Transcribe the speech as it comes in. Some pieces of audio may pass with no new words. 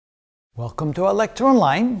Welcome to our lecture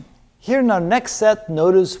online. Here in our next set,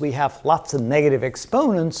 notice we have lots of negative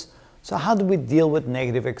exponents. So how do we deal with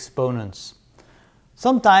negative exponents?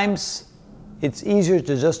 Sometimes it's easier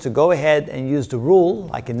to go ahead and use the rule.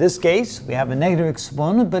 Like in this case, we have a negative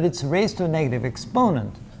exponent, but it's raised to a negative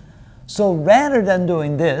exponent. So rather than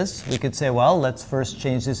doing this, we could say, well, let's first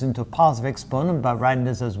change this into a positive exponent by writing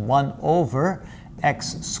this as 1 over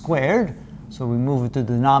x squared. So we move it to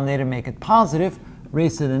the denominator, make it positive,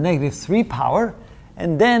 raised to the negative 3 power,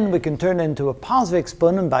 and then we can turn it into a positive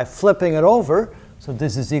exponent by flipping it over. So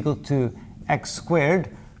this is equal to x squared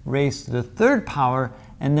raised to the 3rd power,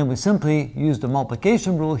 and then we simply use the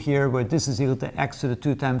multiplication rule here where this is equal to x to the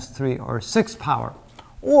 2 times 3 or 6th power.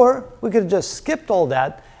 Or we could have just skipped all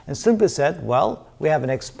that and simply said, well, we have an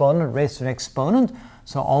exponent raised to an exponent,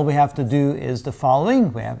 so all we have to do is the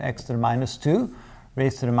following. We have x to the minus 2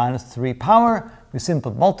 raised to the minus 3 power. We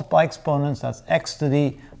simply multiply exponents. That's x to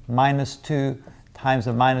the minus 2 times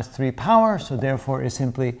the minus 3 power. So therefore is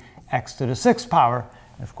simply x to the 6th power.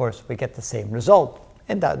 And of course, we get the same result.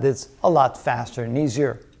 And that is a lot faster and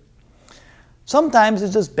easier. Sometimes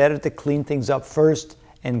it's just better to clean things up first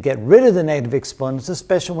and get rid of the negative exponents,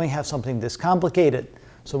 especially when you have something this complicated.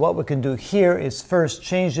 So what we can do here is first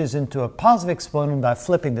change this into a positive exponent by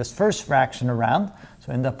flipping this first fraction around.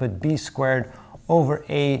 So end up with b squared over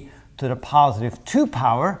a to the positive 2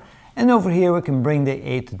 power. And over here we can bring the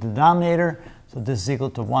a to the denominator. So this is equal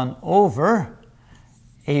to 1 over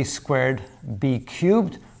a squared b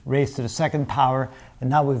cubed raised to the 2nd power. And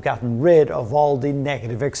now we've gotten rid of all the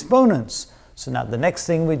negative exponents. So now the next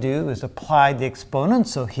thing we do is apply the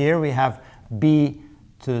exponents. So here we have b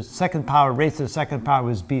to the 2nd power raised to the 2nd power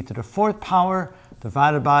is b to the 4th power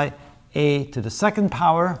divided by a to the 2nd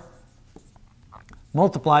power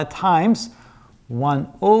multiplied times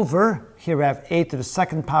 1 over, here we have a to the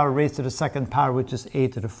 2nd power raised to the 2nd power, which is a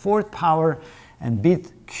to the 4th power, and b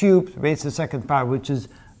cubed raised to the 2nd power, which is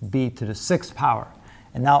b to the 6th power.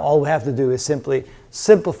 And now all we have to do is simply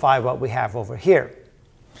simplify what we have over here.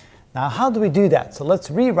 Now how do we do that? So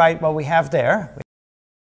let's rewrite what we have there.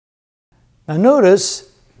 Now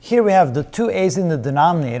notice, here we have the 2 a's in the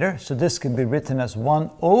denominator, so this can be written as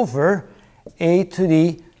 1 over a to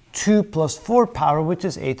the 2 plus 4 power, which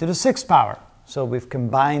is a to the 6th power. So we've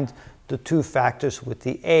combined the 2 factors with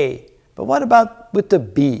the a. But what about with the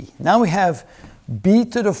b? Now we have b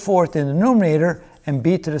to the 4th in the numerator and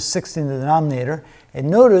b to the 6th in the denominator. And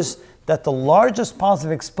notice that the largest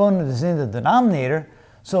positive exponent is in the denominator.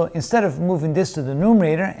 So instead of moving this to the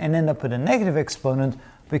numerator and end up with a negative exponent,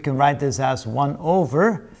 we can write this as 1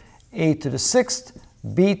 over a to the 6th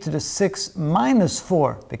b to the 6th minus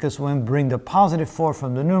 4, because when we bring the positive 4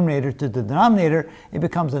 from the numerator to the denominator, it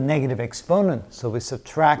becomes a negative exponent. So we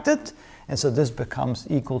subtract it, and so this becomes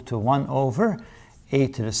equal to 1 over a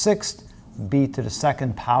to the 6th b to the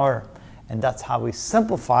 2nd power. And that's how we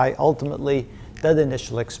simplify, ultimately, that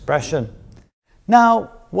initial expression. Now,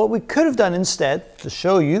 what we could have done instead, to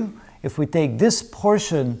show you, if we take this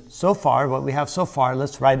portion so far, what we have so far,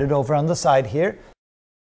 let's write it over on the side here.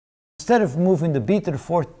 Instead of moving the b to the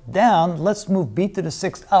 4th down, let's move b to the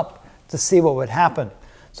 6th up to see what would happen.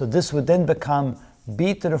 So this would then become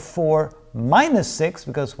b to the 4 minus 6,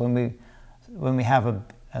 because when we have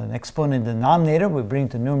an exponent in the denominator, we bring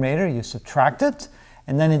the numerator, you subtract it,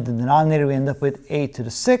 and then in the denominator we end up with a to the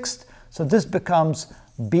 6th. So this becomes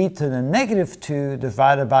b to the negative 2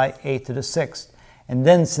 divided by a to the 6th. And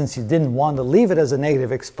then since you didn't want to leave it as a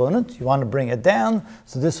negative exponent, you want to bring it down,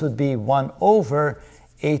 so this would be 1 over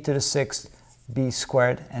a to the 6th b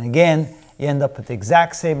squared. And again, you end up with the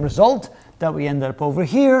exact same result that we ended up over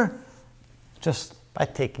here, just by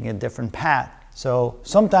taking a different path. So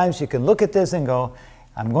sometimes you can look at this and go,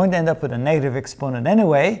 I'm going to end up with a negative exponent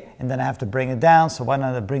anyway, and then I have to bring it down, so why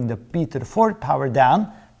not I bring the b to the 4th power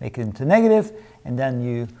down, make it into negative, and then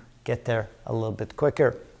you get there a little bit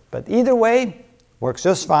quicker. But either way, works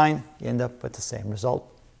just fine. You end up with the same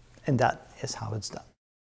result, and that is how it's done.